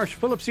news. I'm Marsh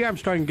Phillips, the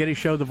Armstrong and Getty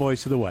Show, the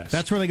voice of the West.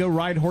 That's where they go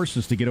ride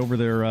horses to get over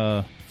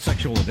their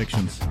sexual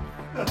addictions.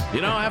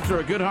 You know, after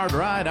a good hard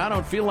ride, I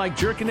don't feel like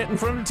jerking it in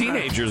front of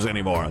teenagers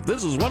anymore.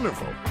 This is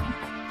wonderful.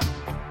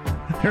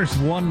 There's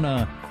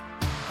one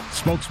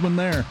spokesman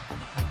there.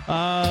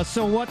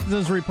 So what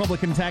does the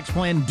Republican tax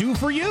plan do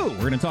for you? We're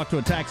going to talk to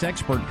a tax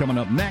expert coming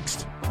up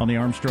next on the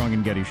Armstrong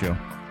and Getty Show.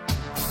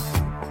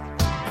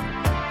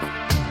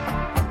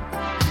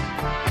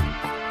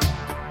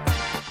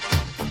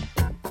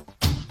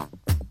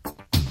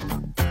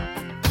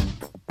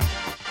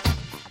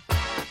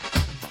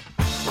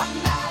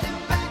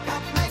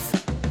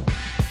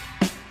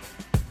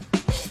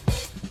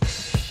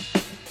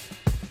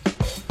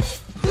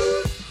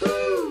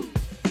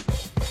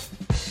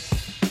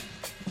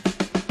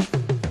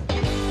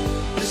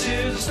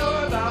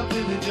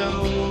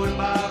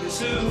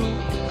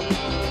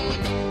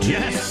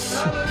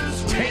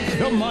 Yes! Take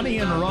the money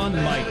and run,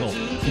 Michael.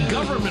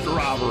 Government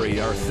robbery,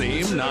 our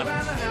theme, not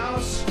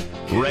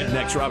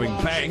rednecks robbing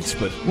banks,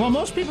 but... Well,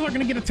 most people are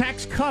going to get a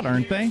tax cut,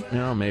 aren't they?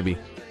 No, maybe.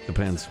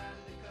 Depends.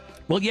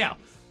 Well, yeah,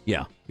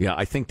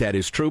 I think that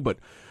is true, but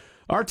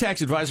our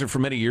tax advisor for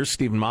many years,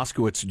 Stephen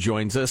Moskowitz,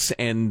 joins us.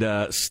 And,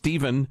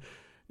 Stephen,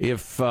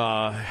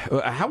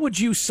 how would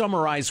you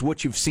summarize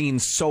what you've seen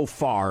so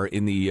far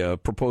in the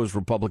proposed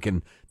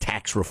Republican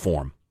tax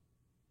reform?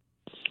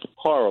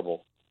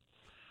 Horrible.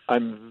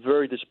 I'm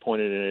very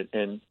disappointed in it,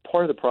 and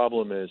part of the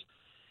problem is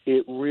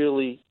it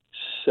really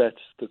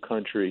sets the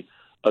country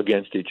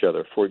against each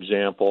other. For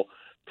example,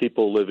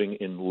 people living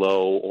in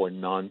low or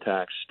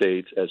non-tax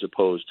states as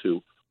opposed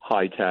to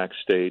high-tax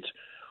states.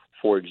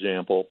 For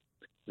example,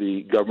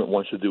 the government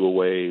wants to do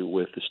away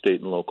with the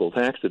state and local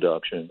tax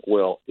deduction.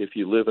 Well, if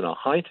you live in a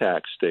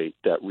high-tax state,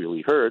 that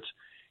really hurts.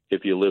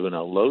 If you live in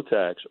a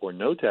low-tax or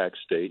no-tax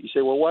state, you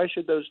say, well, why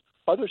should those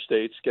other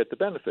states get the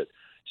benefit?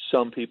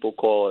 Some people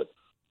call it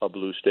a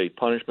blue state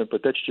punishment,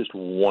 but that's just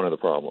one of the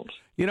problems.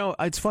 You know,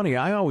 it's funny.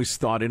 I always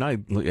thought, and I,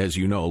 as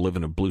you know, live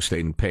in a blue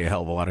state and pay a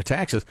hell of a lot of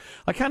taxes.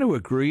 I kind of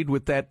agreed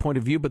with that point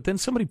of view, but then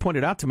somebody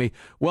pointed out to me,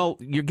 well,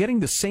 you're getting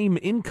the same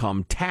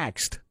income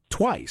taxed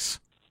twice.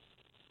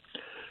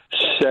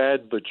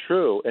 Sad but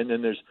true. And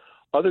then there's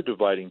other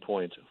dividing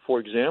points. For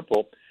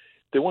example,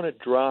 they want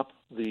to drop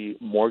the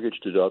mortgage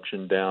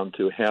deduction down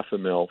to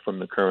 $500,000 from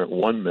the current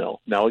 $1 million.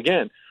 Now,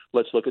 again,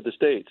 let's look at the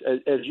states.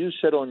 As you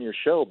said on your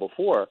show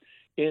before,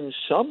 in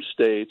some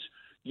states,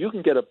 you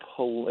can get a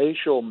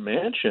palatial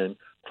mansion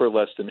for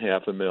less than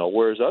 $500,000,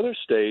 whereas other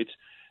states,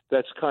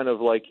 that's kind of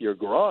like your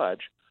garage.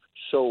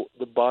 So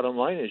the bottom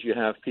line is you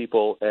have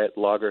people at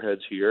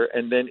loggerheads here,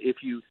 and then if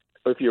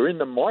you're in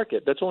the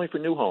market, that's only for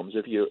new homes.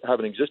 If you have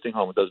an existing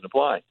home, it doesn't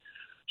apply.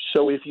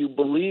 So if you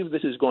believe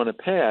this is going to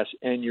pass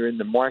and you're in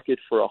the market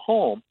for a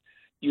home,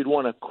 you'd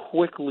want to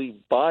quickly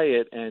buy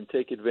it and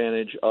take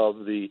advantage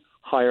of the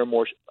higher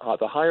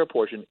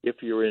portion if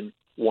you're in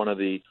one of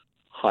the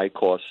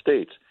high-cost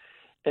states.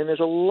 And there's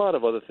a lot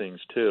of other things,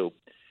 too.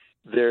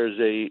 There's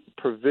a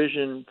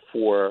provision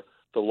for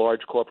the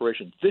large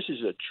corporations. This is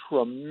a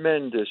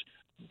tremendous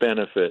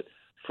benefit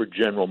for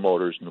General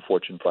Motors and the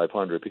Fortune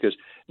 500 because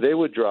they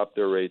would drop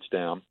their rates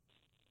down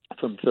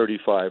from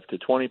 35 to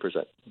 20%.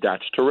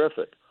 That's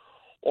terrific.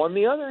 On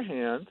the other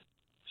hand,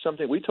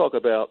 something we talk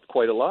about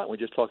quite a lot, we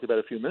just talked about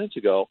a few minutes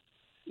ago,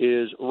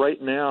 is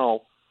right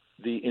now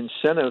the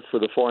incentive for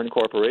the foreign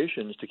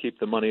corporations to keep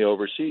the money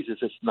overseas is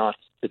it's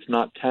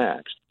not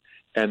taxed.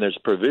 And there's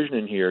provision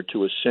in here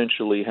to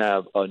essentially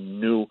have a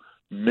new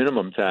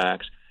minimum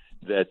tax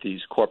that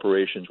these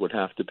corporations would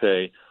have to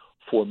pay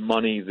for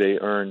money they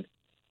earn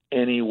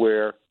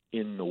anywhere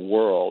in the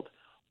world.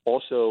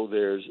 Also,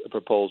 there's a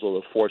proposal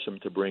to force them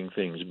to bring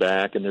things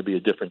back, and there'd be a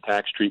different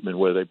tax treatment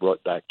where they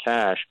brought back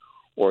cash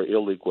or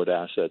illiquid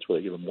assets where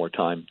they give them more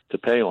time to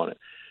pay on it.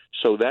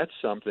 So that's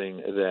something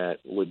that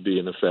would be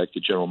in effect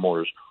that General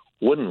Motors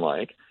wouldn't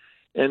like.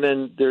 And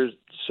then there's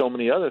so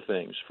many other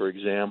things. For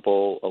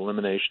example,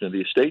 elimination of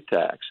the estate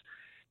tax.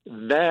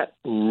 That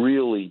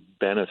really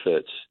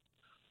benefits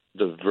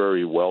the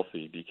very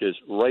wealthy because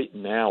right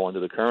now under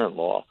the current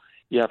law,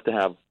 you have to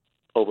have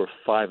over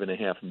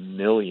 $5.5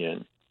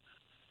 million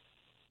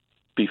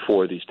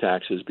before these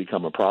taxes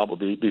become a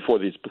problem, before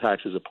these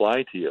taxes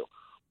apply to you.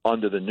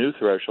 Under the new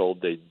threshold,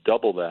 they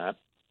double that,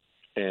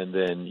 and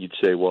then you'd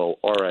say, well,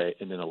 all right,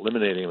 and then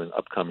eliminating them in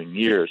upcoming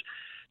years.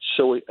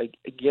 So,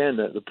 again,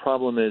 the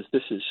problem is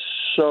this is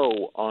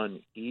so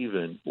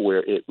uneven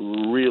where it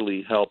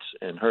really helps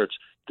and hurts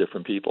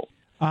different people.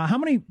 How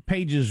many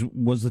pages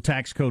was the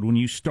tax code when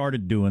you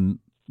started doing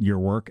your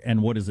work,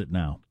 and what is it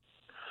now?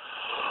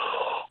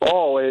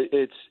 Oh,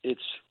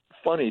 it's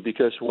funny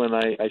because when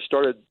I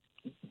started,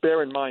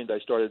 bear in mind I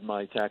started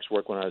my tax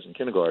work when I was in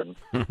kindergarten,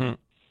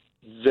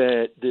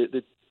 that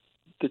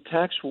the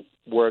tax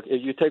work,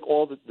 you take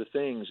all the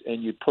things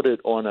and you put it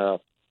on a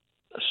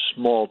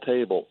small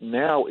table.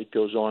 Now it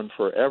goes on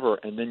forever,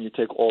 and then you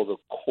take all the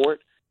court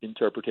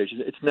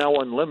interpretations. It's now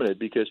unlimited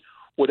because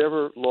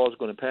whatever law is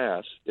going to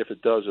pass, if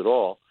it does at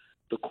all,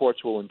 the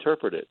courts will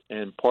interpret it.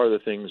 And part of the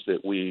things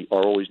that we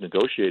are always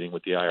negotiating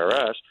with the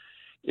IRS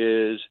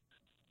is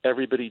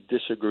everybody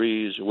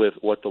disagrees with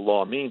what the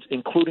law means,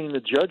 including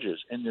the judges.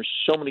 And there's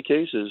so many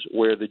cases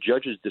where the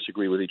judges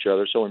disagree with each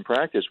other. So in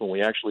practice, when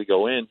we actually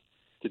go in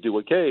to do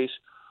a case,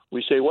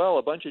 we say, well,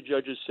 a bunch of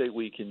judges say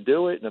we can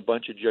do it, and a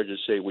bunch of judges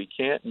say we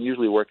can't, and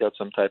usually work out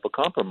some type of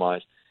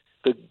compromise.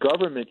 The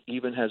government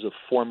even has a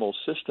formal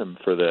system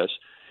for this.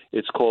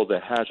 It's called the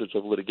hazards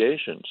of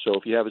litigation. So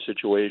if you have a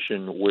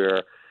situation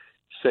where,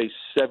 say,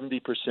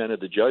 70% of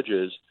the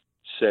judges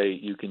say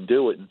you can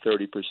do it and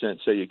 30%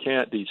 say you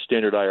can't, the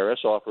standard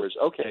IRS offer is,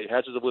 okay,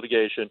 hazards of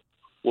litigation,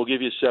 we'll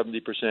give you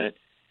 70%.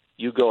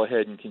 You go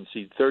ahead and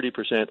concede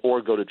 30%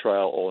 or go to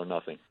trial, all or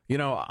nothing. You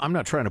know, I'm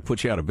not trying to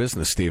put you out of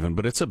business, Stephen,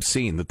 but it's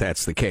obscene that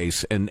that's the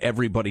case, and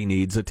everybody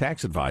needs a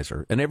tax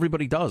advisor, and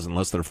everybody does,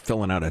 unless they're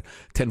filling out a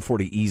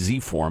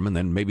 1040EZ form, and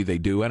then maybe they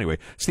do anyway.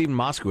 Stephen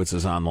Moskowitz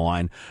is on the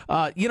line.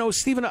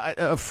 Stephen,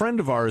 a friend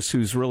of ours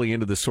who's really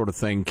into this sort of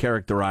thing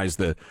characterized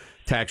the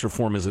tax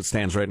reform as it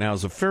stands right now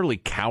as a fairly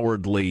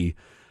cowardly,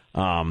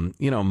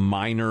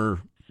 minor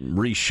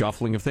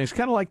reshuffling of things,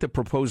 kind of like the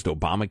proposed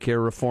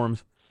Obamacare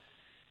reforms.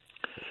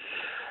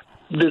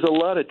 There's a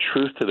lot of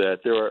truth to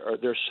that.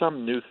 There's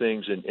some new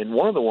things, and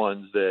one of the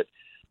ones that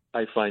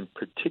I find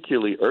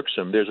particularly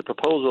irksome, there's a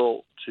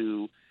proposal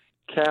to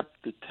cap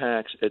the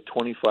tax at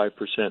 25%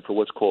 for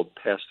what's called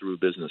pass-through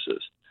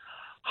businesses.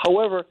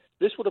 However,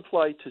 this would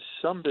apply to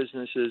some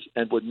businesses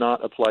and would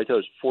not apply to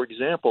others. For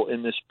example,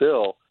 in this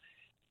bill,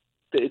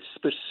 it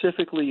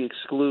specifically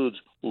excludes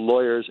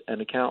lawyers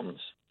and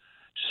accountants.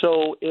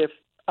 So if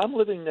I'm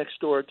living next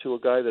door to a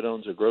guy that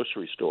owns a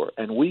grocery store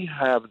and we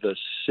have the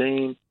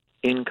same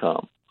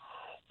income,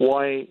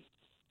 why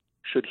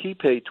should he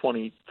pay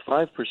 25%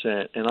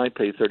 and I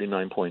pay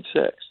 39.6%?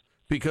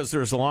 Because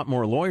there's a lot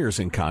more lawyers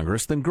in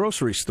Congress than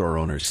grocery store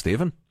owners,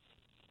 Stephen.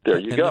 There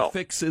you go. And the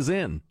fix is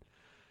in.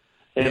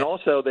 And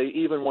also, they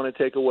even want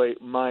to take away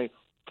my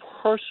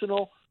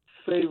personal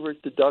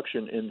favorite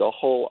deduction in the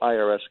whole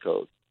IRS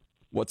code.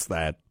 What's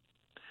that?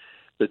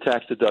 The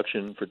tax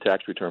deduction for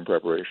tax return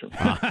preparation.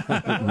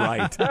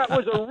 Right. That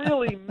was a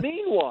really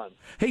mean one.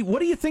 Hey, what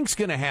do you think's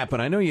going to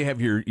happen? I know you have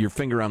your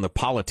finger on the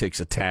politics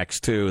of tax,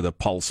 too, the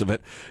pulse of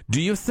it.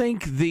 Do you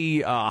think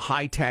the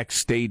high-tax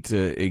state,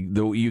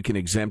 though you can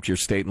exempt your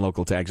state and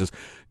local taxes,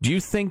 do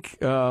you think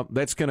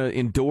that's going to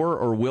endure,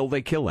 or will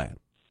they kill that?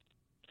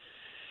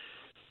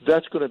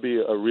 That's going to be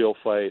a real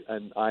fight,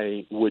 and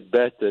I would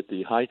bet that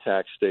the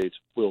high-tax states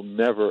will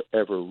never,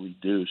 ever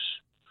reduce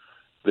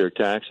their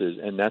taxes,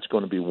 and that's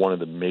going to be one of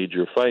the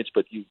major fights.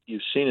 But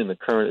you've seen in the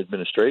current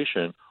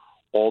administration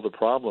all the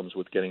problems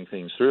with getting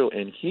things through.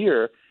 And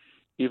here,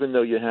 even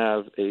though you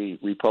have a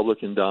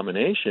Republican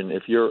domination,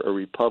 if you're a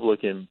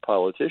Republican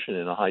politician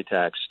in a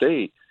high-tax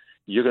state,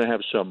 you're going to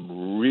have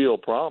some real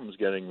problems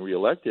getting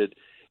reelected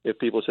if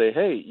people say,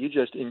 hey, you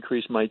just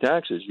increased my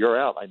taxes. You're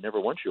out. I never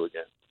want you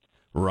again.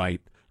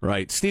 Right.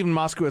 Stephen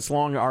Moskowitz,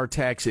 Long, our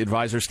tax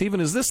advisor. Stephen,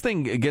 as this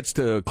thing gets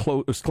to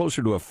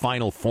closer to a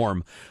final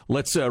form,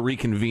 let's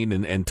reconvene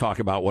and talk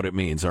about what it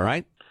means, all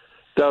right?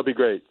 That would be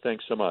great.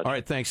 Thanks so much. All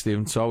right, thanks,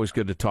 Stephen. It's always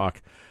good to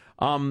talk.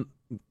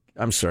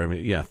 I'm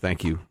sorry. Yeah,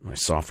 thank you. My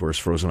software is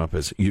frozen up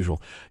as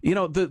usual. You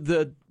know,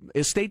 the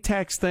estate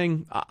tax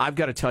thing, I've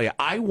got to tell you,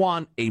 I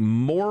want a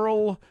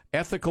moral,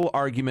 ethical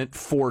argument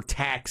for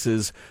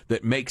taxes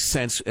that makes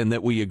sense and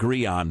that we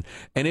agree on.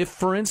 And if,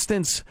 for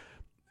instance,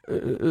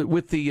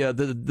 with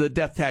the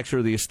death tax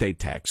or the estate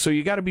tax, so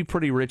you got to be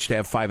pretty rich to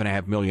have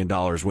 $5.5 million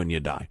when you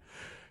die.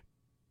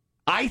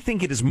 I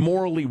think it is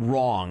morally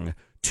wrong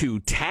to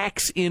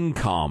tax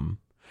income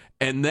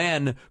and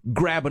then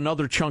grab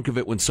another chunk of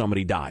it when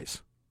somebody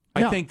dies.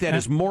 I think that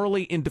is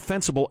morally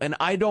indefensible, and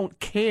I don't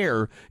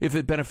care if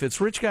it benefits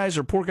rich guys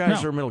or poor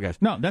guys or middle guys.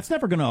 No, that's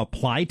never going to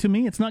apply to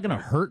me. It's not going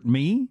to hurt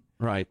me.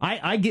 Right.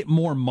 I get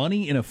more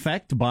money, in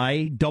effect,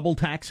 by double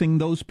taxing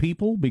those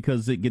people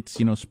because it gets,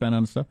 spent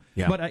on stuff.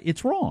 Yeah. But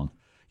it's wrong.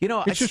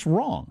 It's just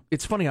wrong.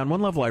 It's funny. On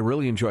one level, I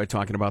really enjoy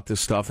talking about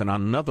this stuff, and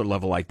on another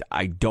level,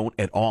 I don't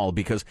at all,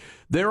 because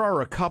there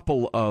are a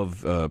couple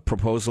of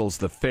proposals,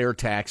 the fair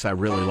tax I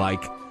really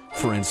like,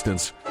 for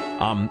instance,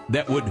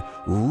 that would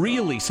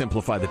really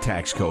simplify the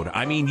tax code.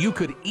 I mean, you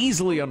could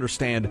easily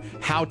understand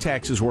how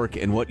taxes work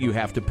and what you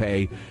have to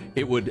pay.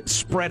 It would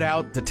spread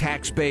out the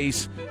tax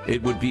base.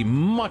 It would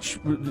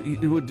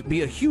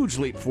be a huge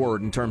leap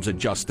forward in terms of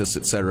justice,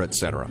 et cetera, et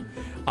cetera.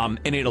 And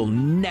it'll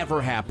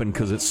never happen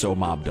because it's so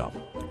mobbed up.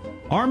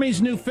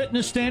 Army's new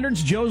fitness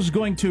standards. Joe's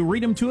going to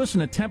read them to us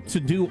and attempt to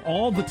do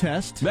all the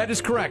tests. That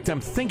is correct.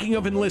 I'm thinking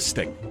of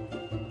enlisting.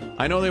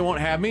 I know they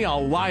won't have me.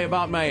 I'll lie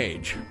about my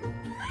age.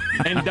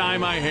 And dye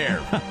my hair.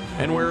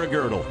 And wear a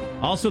girdle.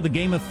 Also, the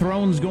Game of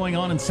Thrones going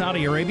on in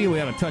Saudi Arabia. We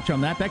ought to touch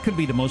on that. That could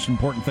be the most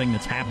important thing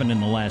that's happened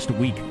in the last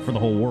week for the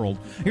whole world.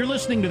 You're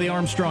listening to the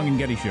Armstrong and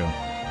Getty Show.